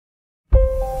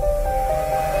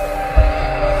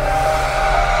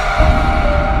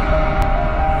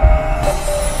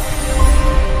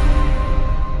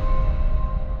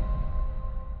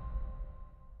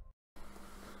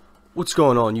What's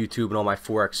going on YouTube and all my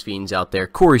Forex fiends out there?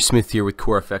 Corey Smith here with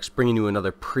FX, bringing you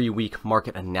another pre-week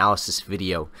market analysis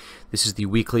video. This is the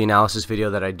weekly analysis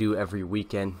video that I do every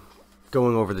weekend,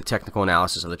 going over the technical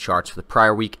analysis of the charts for the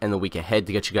prior week and the week ahead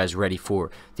to get you guys ready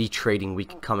for the trading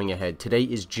week coming ahead. Today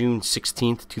is June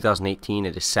 16th, 2018.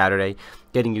 It is Saturday,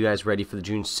 getting you guys ready for the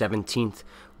June 17th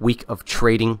week of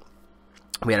trading.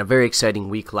 We had a very exciting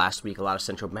week last week, a lot of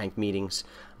central bank meetings,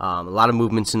 a lot of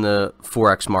movements in the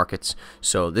Forex markets.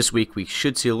 So this week we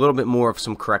should see a little bit more of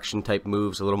some correction type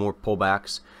moves, a little more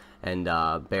pullbacks and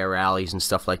bear rallies and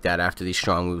stuff like that after these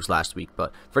strong moves last week.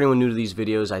 But for anyone new to these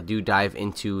videos, I do dive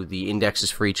into the indexes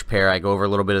for each pair. I go over a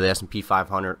little bit of the S&P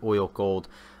 500, oil, gold,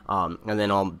 and then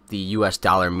on the US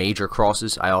dollar major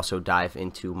crosses. I also dive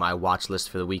into my watch list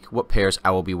for the week, what pairs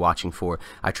I will be watching for.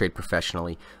 I trade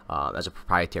professionally as a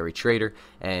proprietary trader,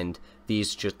 and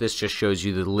this just shows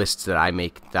you the lists that I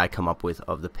make, that I come up with,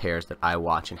 of the pairs that I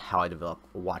watch and how I develop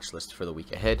a watch list for the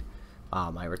week ahead.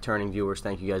 My returning viewers,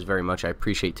 thank you guys very much. I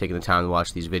appreciate taking the time to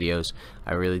watch these videos.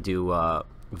 I really do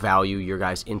value your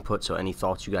guys' input, so any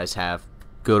thoughts you guys have,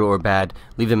 good or bad,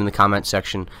 leave them in the comment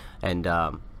section, and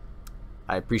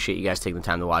I appreciate you guys taking the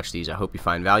time to watch these. I hope you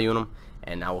find value in them,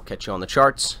 and I will catch you on the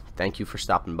charts. Thank you for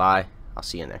stopping by. I'll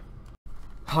see you in there.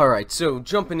 Alright, so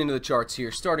jumping into the charts here,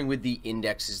 starting with the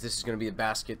indexes. This is going to be a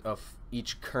basket of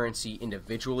each currency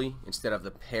individually instead of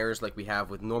the pairs like we have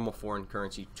with normal foreign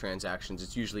currency transactions.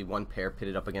 It's usually one pair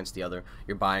pitted up against the other.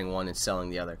 You're buying one and selling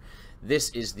the other. This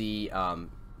is the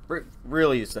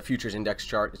really it's the futures index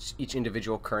chart. It's each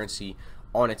individual currency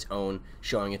on its own,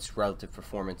 showing its relative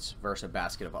performance versus a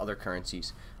basket of other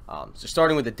currencies. So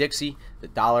starting with the Dixie, the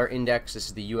dollar index, this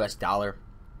is the US dollar.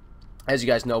 As you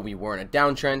guys know, we were in a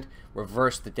downtrend,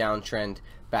 reversed the downtrend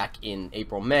back in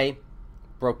April, May,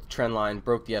 broke the trend line,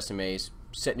 broke the SMAs,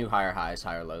 set new higher highs,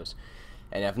 higher lows,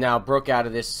 and have now broke out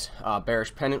of this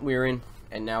bearish pennant we were in,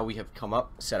 and now we have come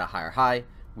up, set a higher high.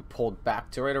 We pulled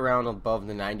back to right around above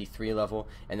the 93 level,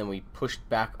 and then we pushed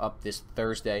back up this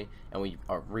Thursday, and we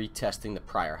are retesting the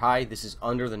prior high. This is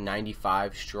under the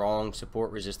 95 strong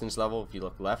support resistance level if you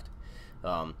look left.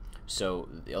 So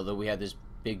although we had this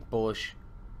big bullish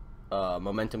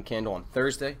momentum candle on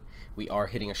Thursday, we are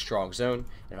hitting a strong zone.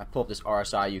 And if I pull up this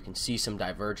RSI, you can see some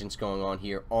divergence going on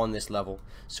here on this level.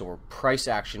 So we're price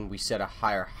action. We set a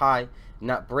higher high,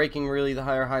 not breaking really the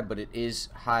higher high, but it is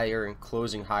higher and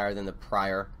closing higher than the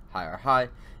prior higher high.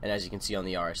 And as you can see on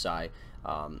the RSI,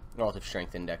 relative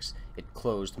strength index, it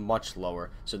closed much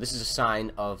lower. So this is a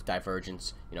sign of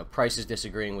divergence. You know, price is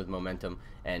disagreeing with momentum,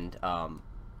 and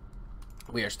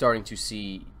we are starting to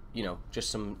see, you know, just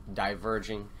some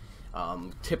diverging.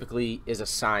 Typically is a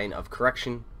sign of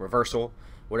correction, reversal,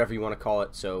 whatever you want to call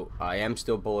it. So I am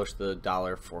still bullish the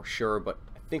dollar for sure, but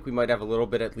I think we might have a little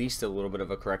bit, at least a little bit of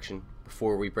a correction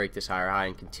before we break this higher high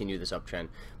and continue this uptrend.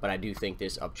 But I do think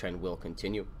this uptrend will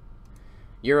continue.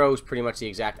 Euro is pretty much the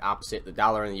exact opposite. The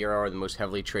dollar and the euro are the most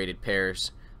heavily traded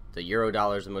pairs. The euro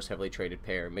dollar is the most heavily traded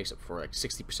pair. It makes up for like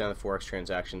 60% of the Forex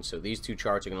transactions. So these two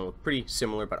charts are going to look pretty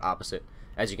similar but opposite.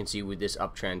 As you can see with this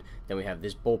uptrend, then we have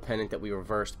this bull pennant that we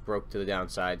reversed, broke to the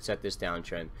downside, set this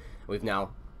downtrend. We've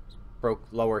now broke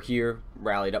lower here,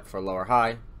 rallied up for a lower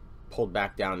high, pulled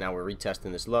back down. Now we're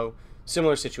retesting this low.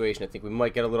 Similar situation. I think we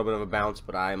might get a little bit of a bounce,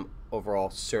 but I'm overall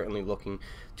certainly looking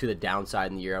to the downside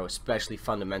in the euro, especially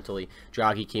fundamentally.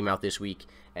 Draghi came out this week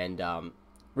and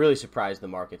really surprised the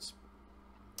markets.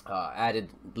 Added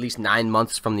at least 9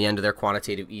 months from the end of their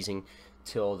quantitative easing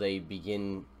till they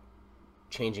begin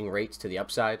changing rates to the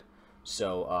upside.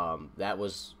 So that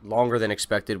was longer than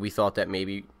expected. We thought that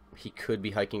maybe he could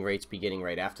be hiking rates beginning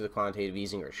right after the quantitative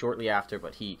easing or shortly after,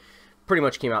 but he pretty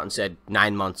much came out and said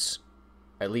 9 months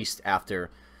at least after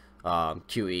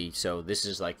QE. So this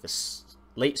is like the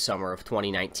late summer of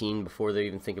 2019 before they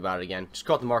even think about it again. Just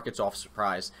caught the markets off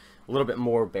surprise. A little bit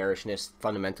more bearishness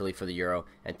fundamentally for the euro,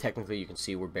 and technically you can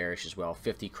see we're bearish as well.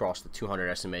 50 crossed the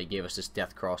 200 SMA, gave us this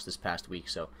death cross this past week.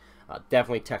 So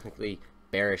definitely technically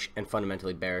bearish and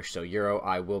fundamentally bearish. So euro,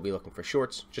 I will be looking for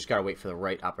shorts. Just gotta wait for the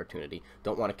right opportunity.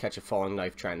 Don't want to catch a falling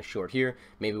knife trying to short here.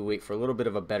 Maybe wait for a little bit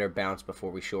of a better bounce before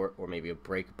we short, or maybe a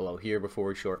break below here before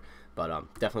we short. But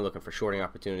definitely looking for shorting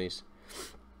opportunities.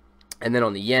 And then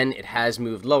on the yen, it has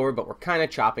moved lower, but we're kind of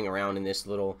chopping around in this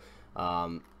little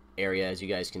area. As you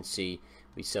guys can see,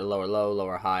 we set a lower low,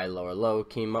 lower high, lower low,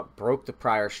 came up, broke the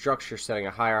prior structure, setting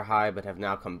a higher high, but have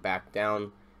now come back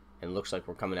down, and looks like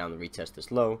we're coming down to retest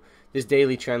this low. This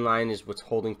daily trend line is what's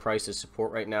holding price as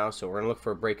support right now, so we're going to look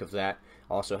for a break of that.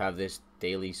 Also have this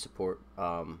daily support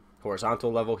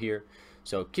horizontal level here.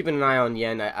 So keeping an eye on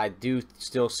yen. I do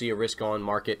still see a risk on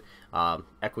market.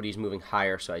 Equities moving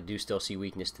higher, so I do still see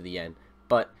weakness to the yen.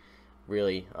 But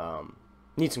really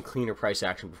need some cleaner price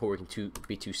action before we can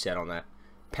be too set on that.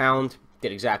 Pound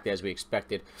did exactly as we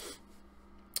expected.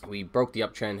 We broke the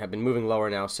uptrend, have been moving lower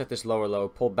now, set this lower low,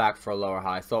 pulled back for a lower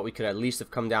high. Thought we could at least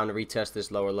have come down to retest this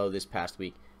lower low this past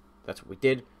week. That's what we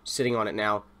did. Sitting on it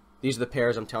now. These are the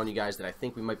pairs I'm telling you guys that I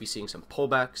think we might be seeing some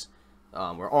pullbacks.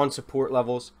 We're on support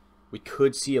levels. We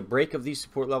could see a break of these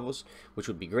support levels, which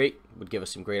would be great. Would give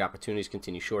us some great opportunities to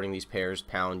continue shorting these pairs,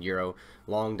 pound, euro,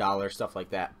 long dollar, stuff like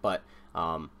that. But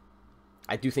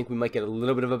I do think we might get a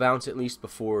little bit of a bounce at least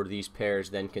before these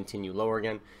pairs then continue lower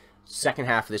again. Second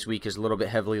half of this week is a little bit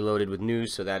heavily loaded with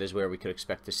news, so that is where we could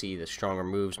expect to see the stronger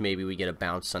moves. Maybe we get a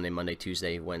bounce Sunday, Monday,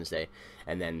 Tuesday, Wednesday,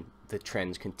 and then the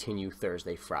trends continue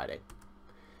Thursday, Friday.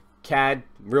 CAD,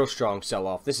 real strong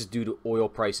sell-off. This is due to oil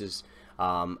prices.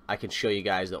 I can show you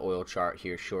guys the oil chart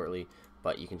here shortly,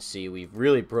 but you can see we've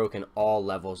really broken all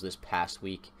levels this past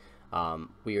week.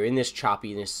 We are in this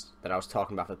choppiness that I was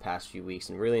talking about for the past few weeks,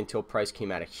 and really until price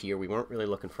came out of here, we weren't really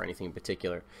looking for anything in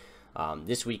particular.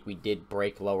 This week we did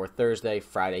break lower Thursday.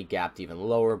 Friday gapped even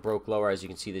lower, broke lower. As you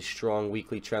can see, this strong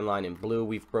weekly trend line in blue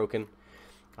we've broken.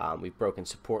 We've broken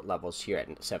support levels here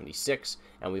at 76,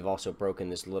 and we've also broken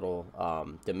this little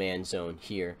demand zone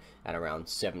here at around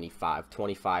 75,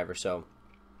 25 or so.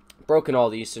 Broken all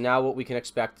these, so now what we can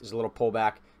expect is a little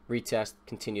pullback, retest,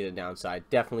 continue the downside.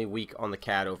 Definitely weak on the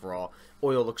CAD overall.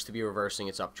 Oil looks to be reversing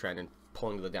its uptrend and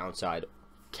pulling to the downside.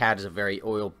 CAD is a very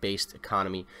oil-based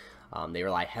economy. They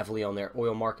rely heavily on their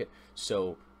oil market,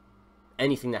 so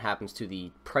anything that happens to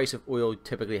the price of oil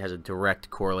typically has a direct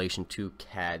correlation to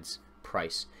CAD's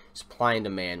price. Supply and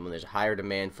demand. When there's a higher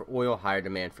demand for oil, higher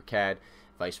demand for CAD,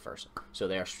 vice versa. So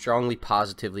they are strongly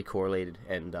positively correlated,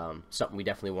 and something we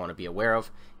definitely want to be aware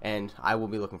of. And I will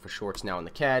be looking for shorts now in the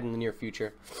CAD in the near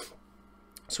future.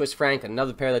 Swiss franc,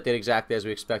 another pair that did exactly as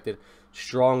we expected.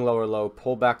 Strong lower low,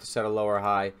 pulled back to set a lower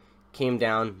high, came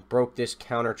down, broke this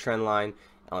counter trend line.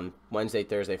 On Wednesday,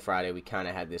 Thursday, Friday, we kind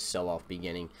of had this sell-off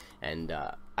beginning, and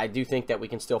I do think that we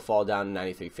can still fall down to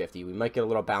 93.50. We might get a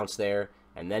little bounce there,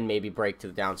 and then maybe break to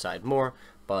the downside more,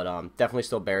 but definitely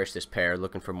still bearish this pair,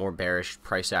 looking for more bearish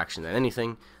price action than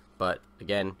anything. But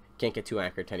again, can't get too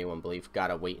anchored to any one belief.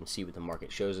 Gotta wait and see what the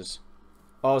market shows us.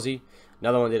 Aussie,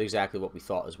 another one did exactly what we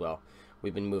thought as well.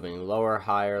 We've been moving lower,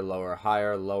 higher, lower,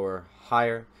 higher, lower,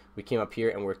 higher. We came up here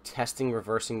and we're testing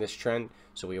reversing this trend,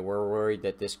 so we were worried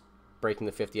that this breaking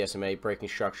the 50 SMA, breaking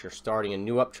structure, starting a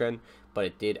new uptrend, but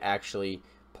it did actually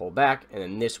pull back, and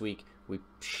then this week we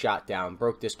shot down,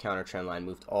 broke this counter trend line,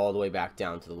 moved all the way back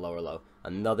down to the lower low.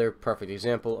 Another perfect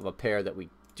example of a pair that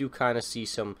we do kind of see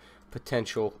some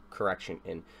potential correction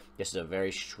in. This is a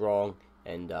very strong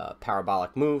and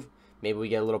parabolic move. Maybe we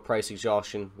get a little price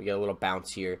exhaustion, we get a little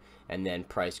bounce here, and then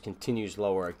price continues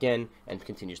lower again and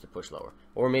continues to push lower.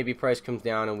 Or maybe price comes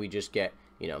down and we just get,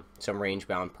 you know, some range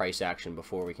bound price action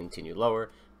before we continue lower,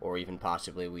 or even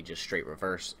possibly we just straight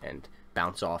reverse and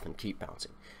bounce off and keep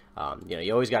bouncing. You know,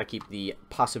 you always got to keep the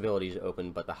possibilities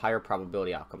open, but the higher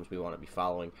probability outcomes we want to be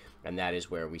following, and that is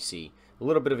where we see a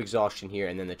little bit of exhaustion here,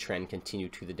 and then the trend continue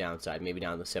to the downside, maybe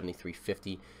down to the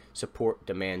 73.50 support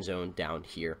demand zone down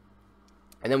here.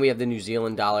 And then we have the New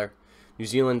Zealand dollar. New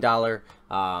Zealand dollar,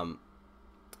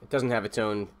 it doesn't have its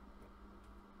own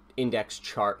index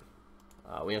chart.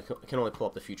 We can only pull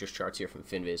up the futures charts here from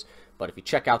FinViz, but if you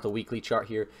check out the weekly chart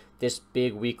here, this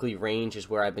big weekly range is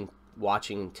where I've been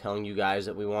watching and telling you guys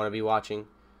that we want to be watching.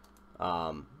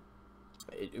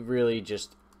 It really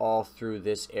just all through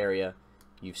this area,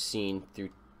 you've seen through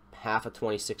half of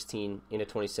 2016 into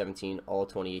 2017, all of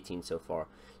 2018 so far.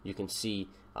 You can see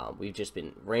we've just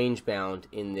been range bound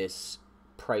in this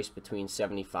price between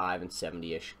 75 and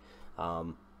 70-ish.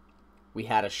 We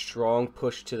had a strong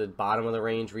push to the bottom of the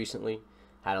range recently.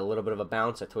 Had a little bit of a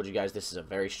bounce. I told you guys this is a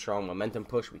very strong momentum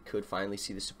push. We could finally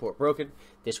see the support broken.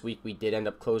 This week we did end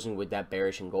up closing with that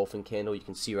bearish engulfing candle. You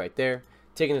can see right there.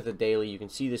 Taking it to the daily, you can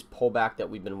see this pullback that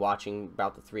we've been watching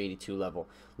about the 382 level.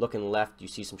 Looking left, you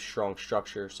see some strong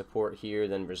structure, support here,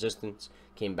 then resistance.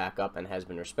 Came back up and has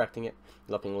been respecting it.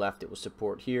 Looking left, it was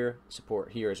support here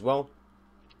as well.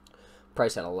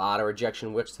 Price had a lot of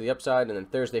rejection wicks to the upside, and then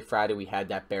Thursday, Friday, we had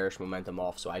that bearish momentum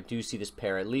off. So I do see this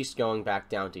pair at least going back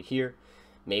down to here.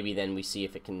 Maybe then we see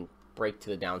if it can break to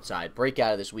the downside, break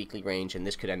out of this weekly range, and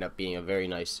this could end up being a very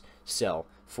nice sell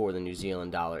for the New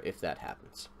Zealand dollar if that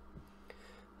happens.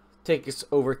 Take us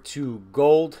over to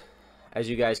gold. As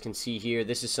you guys can see here,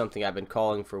 this is something I've been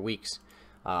calling for weeks.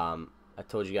 I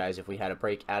told you guys if we had a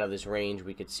break out of this range,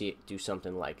 we could see it do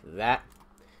something like that.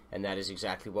 And that is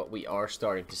exactly what we are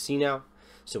starting to see now.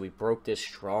 So we broke this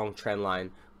strong trend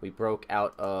line. We broke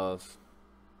out of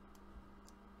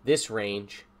this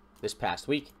range this past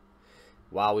week.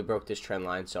 while we broke this trend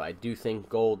line. So I do think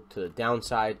gold to the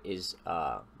downside is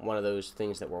one of those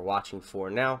things that we're watching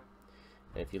for now.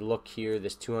 And if you look here,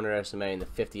 this 200 SMA and the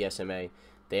 50 SMA,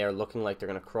 they are looking like they're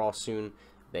going to cross soon.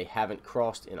 They haven't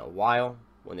crossed in a while.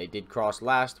 When they did cross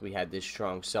last, we had this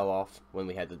strong sell-off when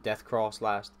we had the death cross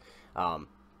last.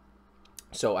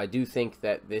 So I do think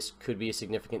that this could be a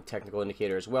significant technical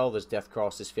indicator as well. This death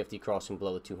cross is 50 crossing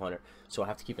below the 200. So I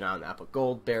have to keep an eye on that. But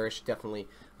gold bearish definitely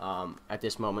at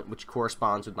this moment, which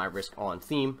corresponds with my risk on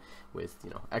theme with, you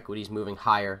know, equities moving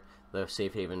higher. The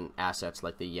safe haven assets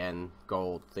like the yen,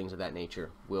 gold, things of that nature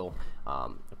will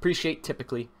appreciate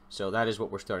typically. So that is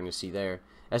what we're starting to see there.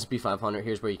 S&P 500,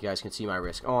 here's where you guys can see my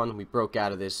risk on. We broke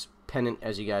out of this pennant,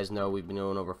 as you guys know, we've been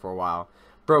going over for a while.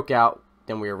 Broke out,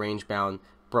 then we were range bound,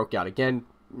 broke out again.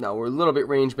 Now we're a little bit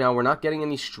range bound. We're not getting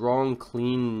any strong,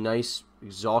 clean, nice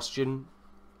exhaustion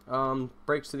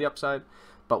breaks to the upside,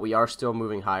 but we are still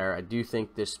moving higher. I do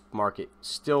think this market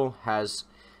still has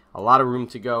a lot of room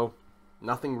to go.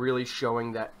 Nothing really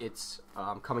showing that it's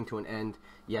coming to an end.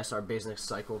 Yes, our business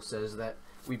cycle says that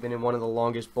we've been in one of the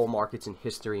longest bull markets in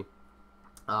history.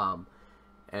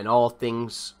 And all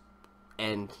things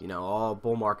end, you know, all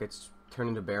bull markets turn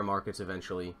into bear markets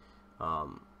eventually.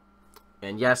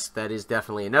 And yes, that is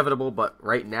definitely inevitable, but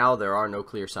right now there are no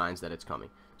clear signs that it's coming.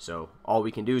 So all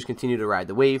we can do is continue to ride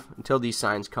the wave until these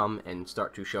signs come and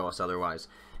start to show us otherwise.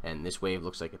 And this wave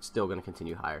looks like it's still going to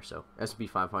continue higher. So S&P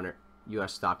 500,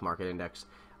 U.S. stock market index,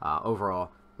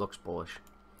 overall looks bullish.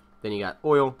 Then you got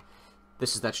oil.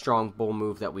 This is that strong bull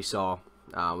move that we saw.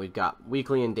 We've got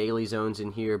weekly and daily zones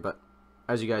in here, but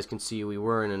as you guys can see, we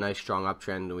were in a nice strong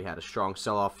uptrend. We had a strong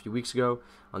sell-off a few weeks ago,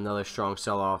 another strong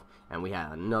sell-off, and we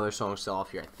had another strong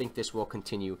sell-off here. I think this will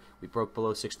continue. We broke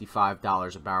below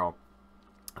 $65 a barrel,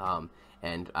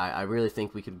 and I really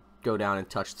think we could go down and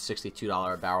touch the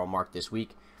 $62 a barrel mark this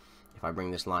week. If I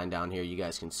bring this line down here, you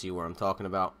guys can see where I'm talking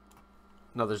about.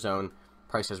 Another zone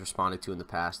price has responded to in the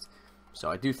past. So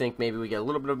I do think maybe we get a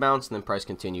little bit of bounce and then price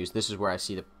continues. This is where I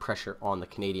see the pressure on the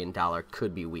Canadian dollar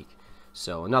could be weak.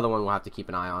 So another one we'll have to keep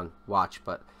an eye on, watch.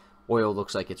 But oil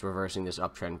looks like it's reversing this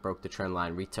uptrend, broke the trend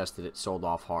line, retested it, sold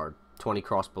off hard. 20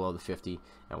 crossed below the 50,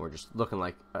 and we're just looking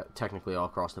like technically all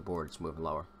across the board it's moving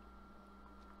lower.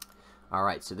 All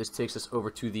right, so this takes us over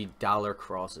to the dollar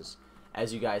crosses.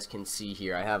 As you guys can see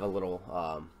here, I have a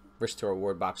little risk to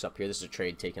reward box up here. This is a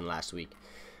trade taken last week.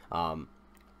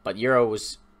 But euro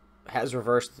has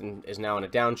reversed and is now in a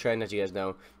downtrend, as you guys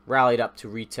know. Rallied up to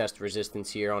retest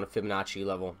resistance here on a Fibonacci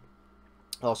level.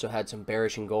 Also had some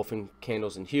bearish engulfing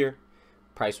candles in here.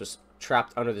 Price was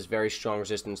trapped under this very strong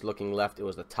resistance. Looking left, it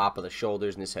was the top of the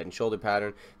shoulders in this head and shoulder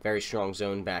pattern. Very strong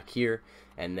zone back here.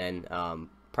 And then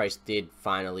price did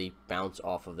finally bounce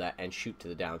off of that and shoot to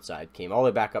the downside. Came all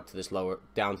the way back up to this lower,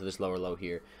 down to this lower low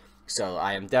here. So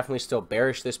I am definitely still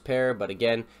bearish this pair, but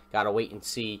again, gotta wait and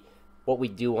see what we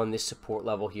do on this support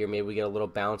level here. Maybe we get a little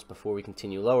bounce before we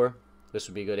continue lower. This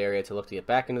would be a good area to look to get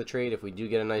back into the trade if we do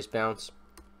get a nice bounce.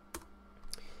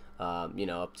 You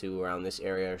know, up to around this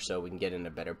area or so, we can get in a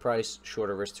better price,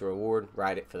 shorter risk to reward,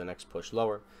 ride it for the next push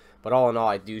lower. But all in all,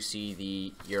 I do see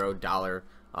the euro dollar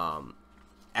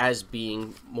as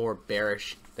being more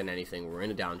bearish than anything. We're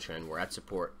in a downtrend. We're at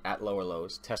support, at lower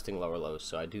lows, testing lower lows.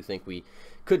 So I do think we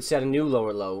could set a new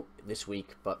lower low this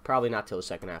week, but probably not till the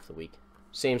second half of the week.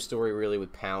 Same story really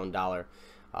with pound dollar.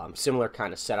 Similar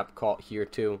kind of setup caught here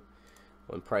too.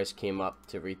 When price came up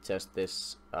to retest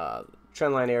this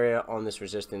trendline area on this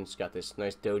resistance, got this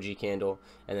nice doji candle,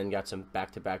 and then got some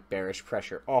back-to-back bearish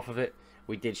pressure off of it.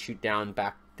 We did shoot down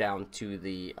back down to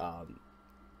the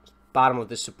bottom of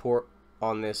this support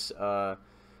on this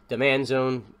demand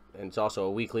zone, and it's also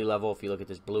a weekly level. If you look at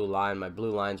this blue line, my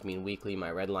blue lines mean weekly,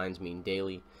 my red lines mean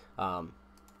daily.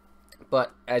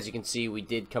 But as you can see, we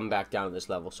did come back down to this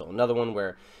level. So another one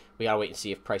where we gotta wait and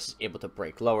see if price is able to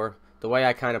break lower. The way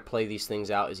I kind of play these things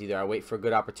out is either I wait for a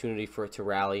good opportunity for it to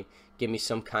rally, give me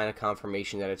some kind of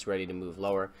confirmation that it's ready to move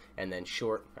lower, and then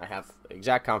short. I have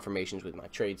exact confirmations with my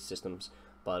trade systems,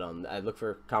 but I look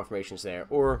for confirmations there.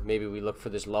 Or maybe we look for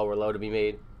this lower low to be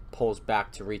made, pulls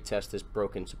back to retest this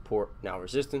broken support, now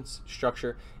resistance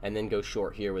structure, and then go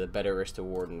short here with a better risk to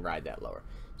reward and ride that lower.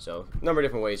 So a number of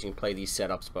different ways you can play these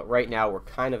setups, but right now we're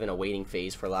kind of in a waiting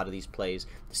phase for a lot of these plays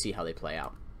to see how they play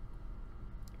out.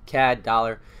 CAD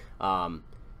dollar,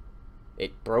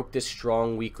 it broke this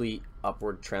strong weekly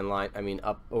upward trend line,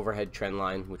 up overhead trend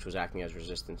line, which was acting as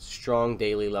resistance. Strong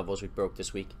daily levels we broke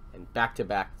this week, and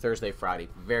back-to-back Thursday, Friday,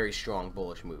 very strong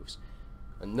bullish moves.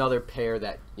 another pair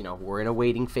that, we're in a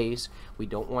waiting phase. We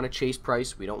don't want to chase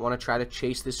price. We don't want to try to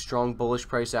chase this strong bullish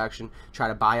price action, try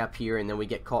to buy up here, and then we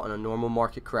get caught in a normal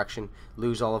market correction,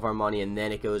 lose all of our money, and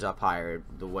then it goes up higher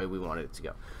the way we wanted it to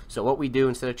go. So what we do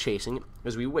instead of chasing it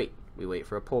is we wait. We wait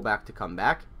for a pullback to come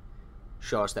back,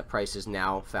 show us that price has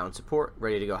now found support,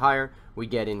 ready to go higher. We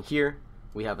get in here.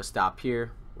 We have a stop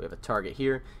here. We have a target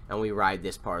here, and we ride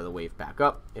this part of the wave back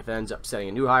up. If it ends up setting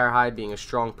a new higher high, being a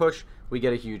strong push, we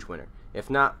get a huge winner. If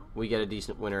not, we get a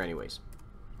decent winner anyways.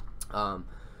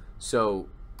 So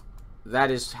that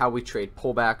is how we trade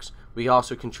pullbacks. We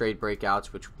also can trade breakouts,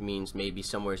 which means maybe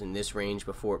somewhere's in this range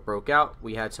before it broke out.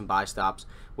 We had some buy stops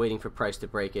waiting for price to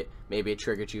break it. Maybe it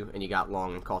triggered you and you got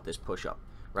long and caught this push up,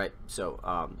 right? So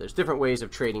there's different ways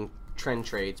of trading trend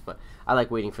trades, but I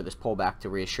like waiting for this pullback to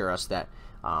reassure us that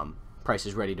price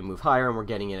is ready to move higher and we're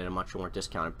getting it at a much more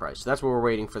discounted price. So that's what we're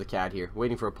waiting for the CAD here,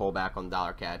 waiting for a pullback on the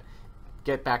dollar CAD,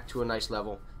 get back to a nice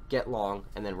level, get long,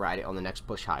 and then ride it on the next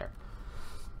push higher.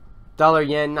 Dollar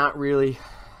yen, not really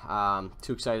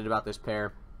too excited about this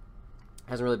pair.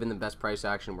 Hasn't really been the best price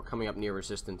action. We're coming up near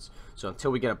resistance, so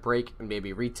until we get a break and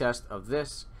maybe a retest of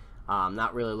this, I'm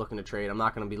not really looking to trade. I'm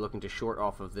not going to be looking to short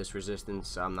off of this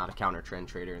resistance. I'm not a counter trend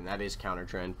trader, and that is counter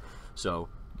trend. So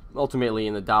ultimately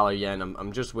in the dollar yen,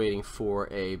 I'm just waiting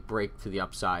for a break to the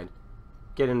upside,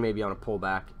 get in maybe on a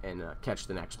pullback, and catch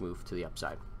the next move to the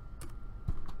upside.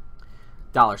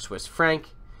 Dollar Swiss franc,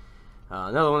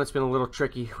 another one that's been a little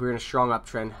tricky. We're in a strong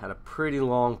uptrend, had a pretty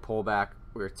long pullback.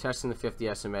 We were testing the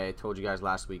 50 SMA. I told you guys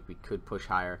last week we could push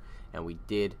higher, and we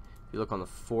did. If you look on the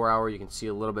 4 hour, you can see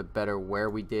a little bit better where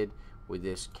we did with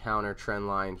this counter trend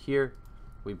line here.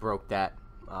 We broke that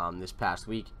this past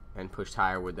week and pushed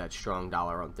higher with that strong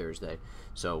dollar on Thursday.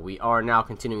 So we are now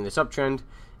continuing this uptrend,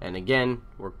 and again,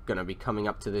 we're going to be coming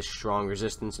up to this strong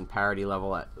resistance and parity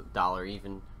level at the dollar,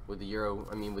 even with the euro,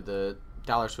 with the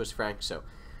dollar Swiss franc. So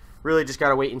really just got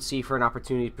to wait and see for an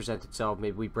opportunity to present itself.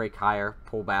 Maybe we break higher,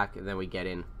 pull back, and then we get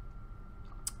in.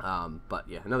 But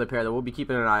yeah, another pair that we'll be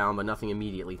keeping an eye on, but nothing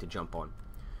immediately to jump on.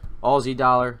 Aussie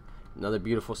dollar, another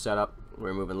beautiful setup.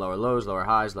 We're moving lower lows, lower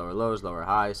highs, lower lows, lower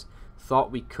highs.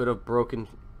 Thought we could have broken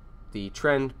the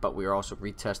trend, but we are also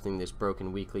retesting this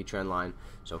broken weekly trend line.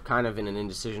 So kind of in an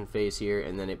indecision phase here,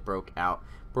 and then it broke out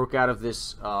of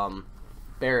this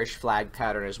bearish flag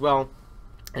pattern as well,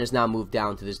 and has now moved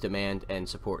down to this demand and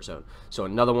support zone. So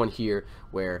another one here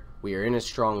where we are in a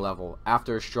strong level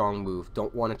after a strong move.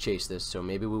 Don't want to chase this, so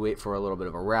maybe we wait for a little bit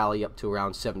of a rally up to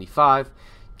around 75,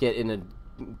 get in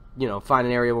a find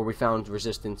an area where we found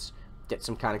resistance, get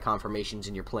some kind of confirmations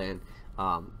in your plan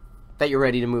that you're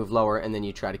ready to move lower, and then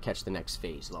you try to catch the next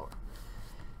phase lower.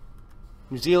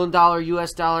 New Zealand dollar,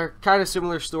 US dollar, kind of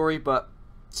similar story, but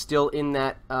still in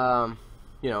that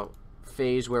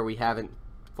phase where we haven't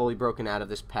fully broken out of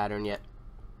this pattern yet.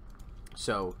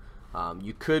 So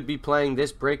you could be playing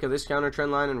this break of this counter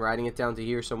trend line and riding it down to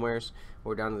here somewheres,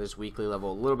 or down to this weekly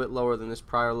level, a little bit lower than this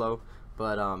prior low,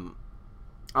 but I'm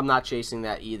not chasing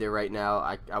that either right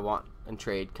now. I want and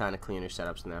trade kind of cleaner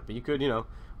setups than that, but you could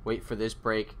wait for this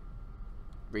break,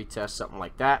 retest, something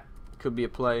like that could be a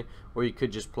play, or you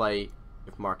could just play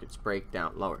if markets break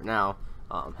down lower. Now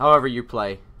however you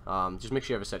play, just make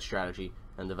sure you have a set strategy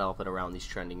and develop it around these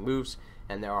trending moves,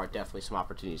 and there are definitely some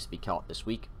opportunities to be caught this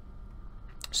week.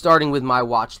 Starting with my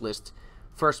watch list,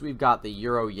 first we've got the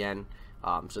euro yen.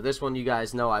 So this one, you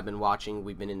guys know, I've been watching.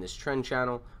 We've been in this trend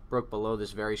channel, broke below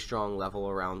this very strong level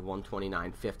around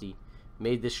 129.50,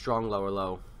 made this strong lower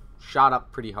low, shot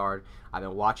up pretty hard. I've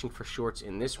been watching for shorts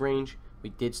in this range. We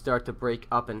did start to break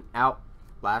up and out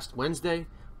last Wednesday,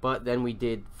 but then we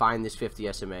did find this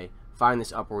 50 SMA, find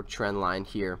this upward trend line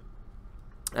here,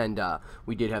 and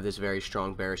we did have this very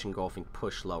strong bearish engulfing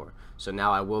push lower. So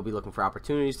now I will be looking for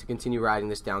opportunities to continue riding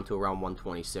this down to around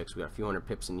 126. We got a few hundred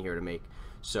pips in here to make,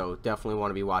 so definitely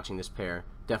want to be watching this pair.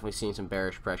 Definitely seeing some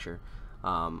bearish pressure.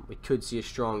 We could see a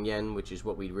strong yen, which is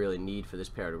what we really need for this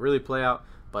pair to really play out,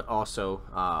 but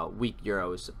also weak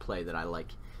euro is a play that I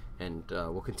like, and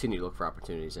we'll continue to look for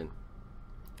opportunities in.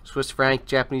 Swiss franc,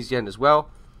 Japanese yen as well.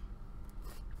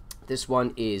 This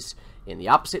one is in the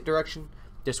opposite direction.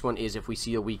 This one is if we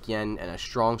see a weak yen and a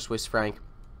strong Swiss franc.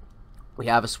 We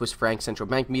have a Swiss franc central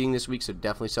bank meeting this week, so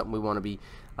definitely something we want to be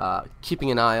keeping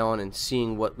an eye on and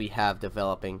seeing what we have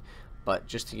developing. But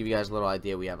just to give you guys a little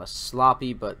idea, we have a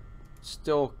sloppy but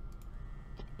still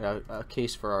a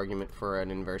case for argument for an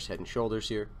inverse head and shoulders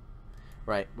here,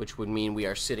 right? Which would mean we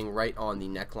are sitting right on the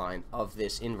neckline of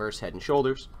this inverse head and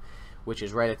shoulders, which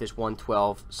is right at this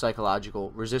 112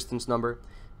 psychological resistance number.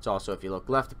 It's also, if you look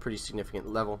left, a pretty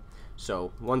significant level.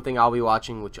 So one thing I'll be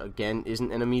watching, which again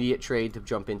isn't an immediate trade to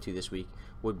jump into this week,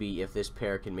 would be if this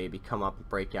pair can maybe come up and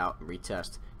break out and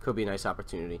retest. Could be a nice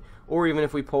opportunity. Or even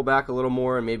if we pull back a little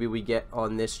more and maybe we get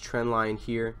on this trend line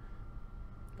here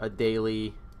a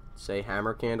daily, say,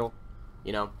 hammer candle,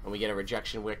 you know, and we get a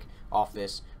rejection wick off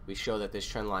this, we show that this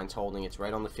trend line's holding. It's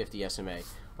right on the 50 SMA,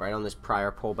 right on this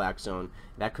prior pullback zone.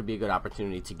 That could be a good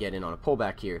opportunity to get in on a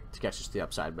pullback here to catch us to the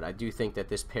upside. But I do think that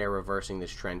this pair reversing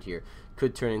this trend here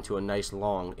could turn into a nice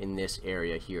long in this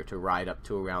area here to ride up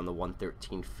to around the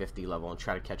 113.50 level and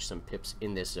try to catch some pips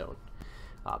in this zone.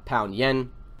 Pound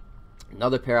yen,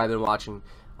 another pair I've been watching.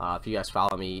 If you guys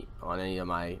follow me on any of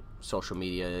my social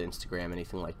media, Instagram,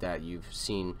 anything like that, you've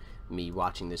seen me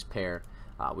watching this pair.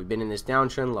 We've been in this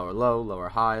downtrend, lower low, lower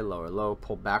high, lower low,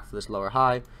 pulled back for this lower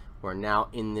high. We're now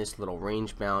in this little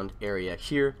range bound area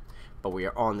here, but we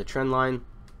are on the trend line.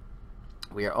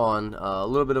 We are on a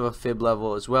little bit of a fib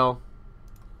level as well.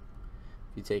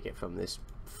 If you take it from this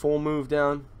full move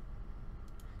down,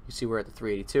 you see we're at the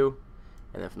 382,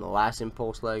 and then from the last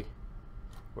impulse leg,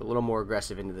 we're a little more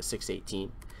aggressive into the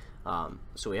 618.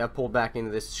 So we have pulled back into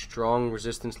this strong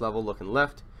resistance level looking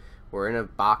left. We're in a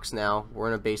box now. We're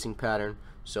in a basing pattern.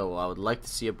 So I would like to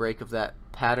see a break of that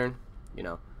pattern. You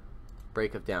know,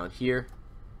 break of down here.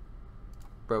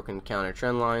 Broken counter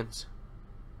trend lines.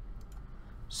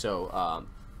 So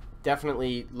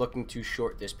definitely looking to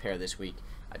short this pair this week.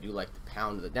 I do like the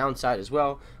pound to the downside as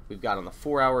well. We've got on the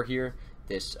 4 hour here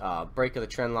this break of the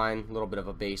trend line, a little bit of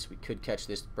a base. We could catch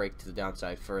this break to the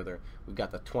downside further. We've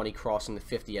got the 20 crossing the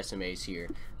 50 SMAs here.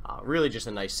 Really just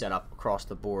a nice setup across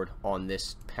the board on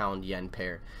this pound yen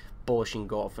pair. Bearish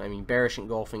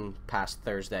engulfing past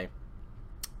Thursday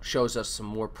shows us some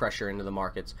more pressure into the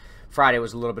markets. Friday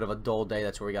was a little bit of a dull day.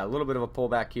 That's where we got a little bit of a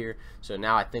pullback here. So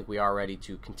now I think we are ready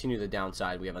to continue the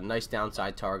downside. We have a nice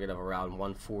downside target of around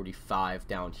 145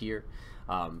 down here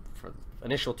for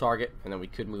initial target, and then we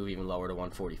could move even lower to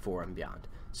 144 and beyond.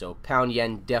 So pound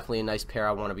yen, definitely a nice pair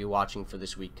I want to be watching for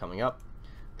this week coming up.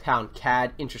 Pound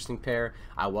CAD, interesting pair.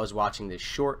 I was watching this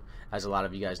short, as a lot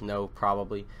of you guys know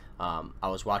probably. I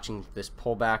was watching this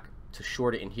pullback to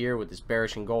short it in here with this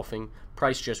bearish engulfing.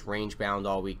 Price just range bound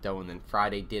all week though, and then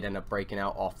Friday did end up breaking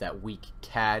out off that weak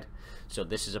CAD. So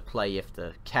this is a play if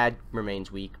the CAD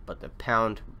remains weak, but the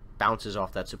pound bounces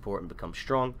off that support and becomes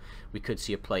strong. We could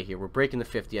see a play here. We're breaking the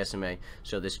 50 SMA,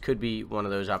 so this could be one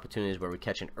of those opportunities where we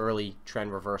catch an early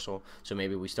trend reversal. So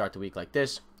maybe we start the week like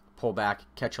this, pull back,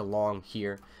 catch a long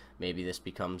here. Maybe this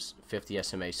becomes 50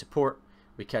 SMA support.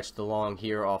 We catch the long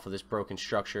here off of this broken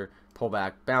structure, pull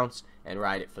back, bounce, and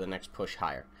ride it for the next push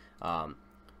higher.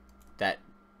 That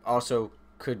also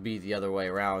could be the other way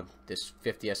around. This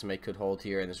 50 SMA could hold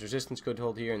here, and this resistance could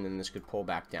hold here, and then this could pull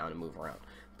back down and move around.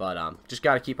 But just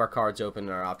got to keep our cards open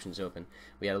and our options open.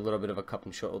 We had a little bit of a cup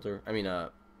and shoulder, a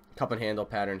cup and handle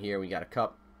pattern here. We got a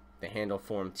cup. The handle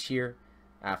formed here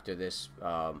after this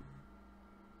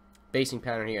basing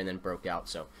pattern here, and then broke out.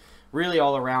 So really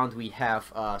all around we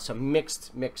have some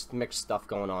mixed stuff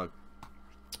going on.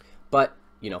 But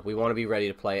you know, we want to be ready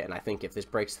to play it, and I think if this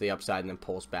breaks to the upside and then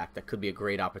pulls back, that could be a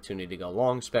great opportunity to go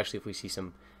long, especially if we see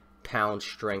some pound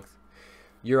strength.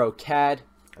 Euro CAD,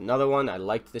 another one. I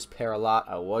liked this pair a lot.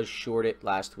 I was short it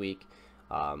last week.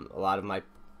 A lot of my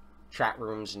chat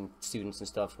rooms and students and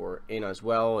stuff were in as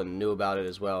well and knew about it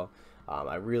as well.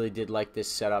 I really did like this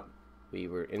setup. We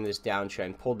were in this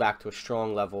downtrend, pulled back to a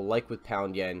strong level like with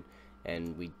pound yen,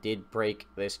 and we did break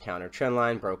this counter trend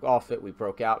line, broke off it, we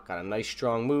broke out, got a nice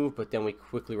strong move, but then we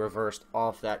quickly reversed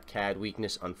off that CAD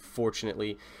weakness,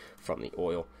 unfortunately, from the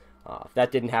oil. If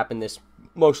that didn't happen, this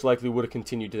most likely would have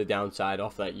continued to the downside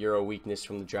off that euro weakness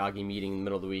from the Draghi meeting in the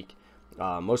middle of the week.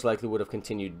 Most likely would have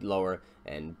continued lower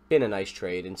and been a nice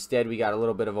trade. Instead, we got a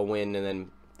little bit of a win, and then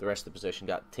the rest of the position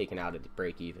got taken out at the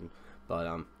break even.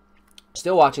 But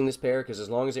still watching this pair, because as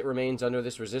long as it remains under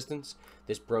this resistance,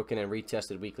 this broken and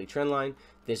retested weekly trend line,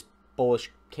 this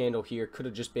bullish candle here could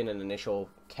have just been an initial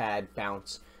CAD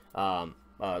bounce,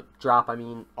 drop,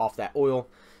 off that oil.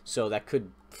 So that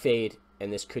could fade,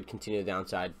 and this could continue the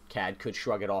downside. CAD could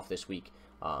shrug it off this week.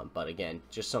 But again,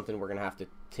 just something we're going to have to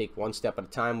take one step at a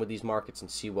time with these markets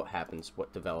and see what happens,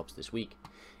 what develops this week.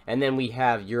 And then we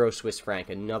have Euro Swiss franc,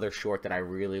 another short that I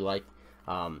really like.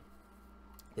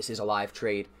 This is a live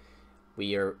trade.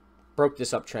 We broke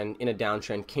this uptrend in a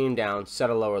downtrend, came down, set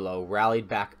a lower low, rallied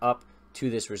back up to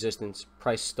this resistance.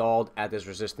 Price stalled at this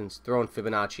resistance. Throwing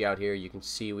Fibonacci out here, you can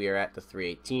see we are at the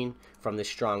 318 from this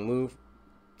strong move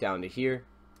down to here.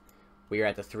 We are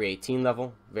at the 318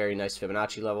 level, very nice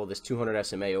Fibonacci level. This 200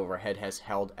 SMA overhead has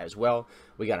held as well.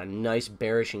 We got a nice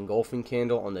bearish engulfing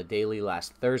candle on the daily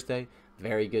last Thursday.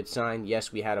 Very good sign.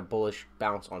 Yes, we had a bullish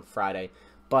bounce on Friday,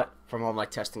 but from all my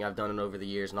testing I've done over the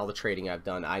years and all the trading I've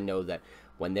done, I know that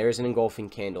when there is an engulfing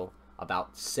candle,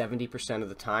 about 70% of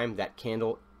the time that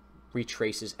candle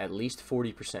retraces at least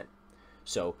 40%.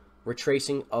 So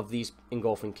retracing of these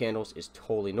engulfing candles is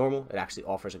totally normal. It actually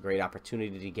offers a great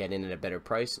opportunity to get in at a better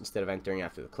price. Instead of entering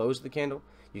after the close of the candle,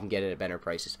 you can get it at better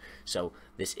prices. So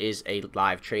this is a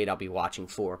live trade I'll be watching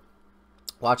for.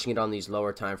 Watching it on these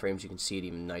lower time frames, you can see it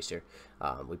even nicer.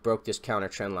 We broke this counter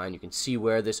trend line. You can see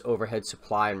where this overhead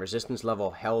supply and resistance level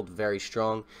held very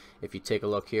strong. If you take a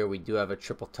look here, we do have a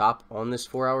triple top on this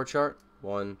 4-hour chart.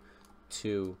 1,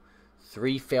 2,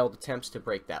 3 failed attempts to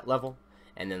break that level.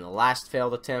 And then the last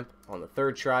failed attempt on the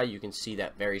third try, you can see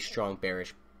that very strong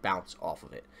bearish bounce off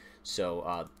of it.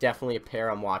 So definitely a pair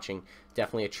I'm watching.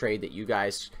 Definitely a trade that you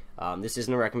guys, this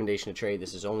isn't a recommendation to trade.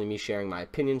 This is only me sharing my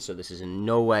opinion. So this is in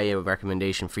no way a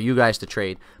recommendation for you guys to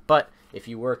trade. But if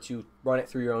you were to run it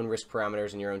through your own risk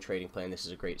parameters and your own trading plan, this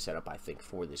is a great setup, I think,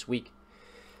 for this week.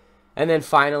 And then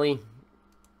finally,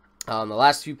 the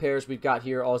last few pairs we've got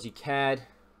here, Aussie CAD.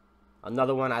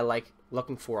 Another one I like,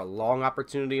 looking for a long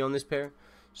opportunity on this pair.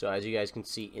 So as you guys can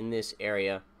see in this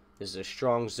area, this is a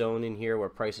strong zone in here where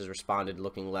prices responded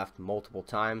looking left multiple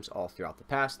times all throughout the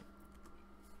past.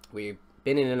 We've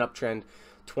been in an uptrend.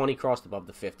 20 crossed above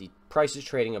the 50. Prices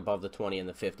trading above the 20 and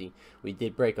the 50. We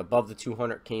did break above the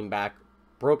 200, came back,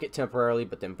 broke it temporarily,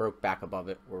 but then broke back above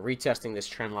it. We're retesting this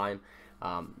trend line.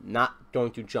 Not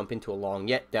going to jump into a long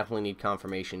yet. Definitely need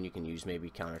confirmation. You can use maybe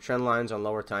counter trend lines on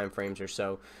lower time frames or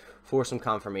so for some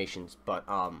confirmations. But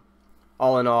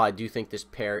all in all, I do think this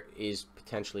pair is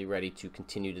potentially ready to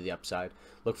continue to the upside.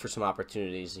 Look for some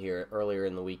opportunities here earlier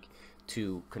in the week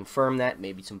to confirm that.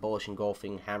 Maybe some bullish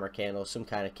engulfing, hammer candles, some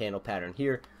kind of candle pattern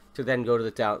here to then go to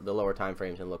the lower time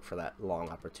frames and look for that long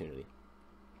opportunity.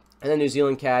 And then New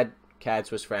Zealand CAD,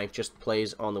 Swiss franc just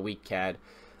plays on the weak CAD.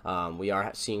 We are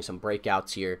seeing some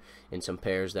breakouts here in some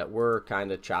pairs that were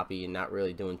kind of choppy and not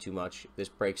really doing too much. If this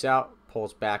breaks out,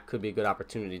 pulls back, could be a good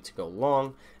opportunity to go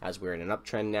long as we're in an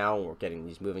uptrend now and we're getting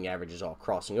these moving averages all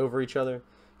crossing over each other.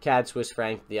 CAD, Swiss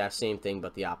franc, the same thing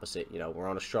but the opposite. You know, we're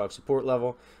on a strong support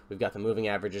level. We've got the moving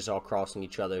averages all crossing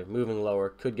each other, moving lower,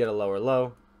 could get a lower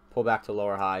low, pull back to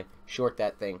lower high, short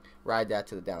that thing, ride that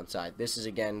to the downside. This is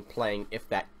again playing if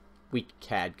that weak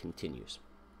CAD continues.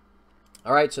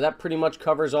 Alright, so that pretty much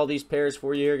covers all these pairs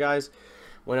for you here, guys.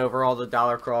 Went over all the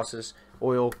dollar crosses,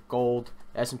 oil, gold,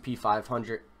 S&P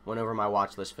 500. Went over my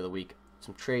watch list for the week.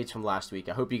 Some trades from last week.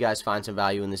 I hope you guys find some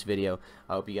value in this video.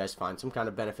 I hope you guys find some kind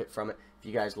of benefit from it. If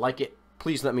you guys like it,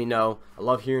 please let me know. I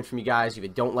love hearing from you guys. If you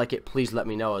don't like it, please let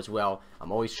me know as well.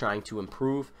 I'm always trying to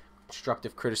improve.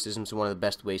 Constructive criticism is one of the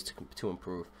best ways to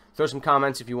improve. Throw some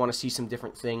comments if you want to see some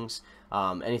different things.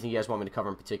 Anything you guys want me to cover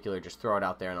in particular, just throw it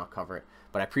out there and I'll cover it.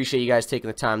 But I appreciate you guys taking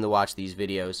the time to watch these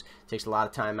videos. It takes a lot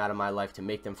of time out of my life to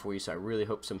make them for you, so I really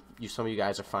hope some of you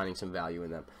guys are finding some value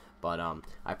in them. But I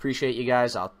appreciate you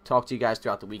guys. I'll talk to you guys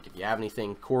throughout the week. If you have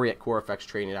anything,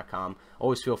 Corey@CoreFXTrading.com.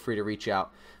 Always feel free to reach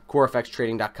out.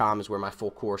 CoreFXTrading.com is where my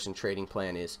full course and trading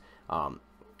plan is.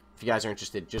 If you guys are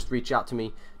interested, just reach out to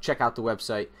me. Check out the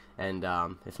website. And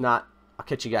if not, I'll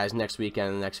catch you guys next weekend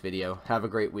in the next video. Have a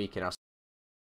great week, and I'll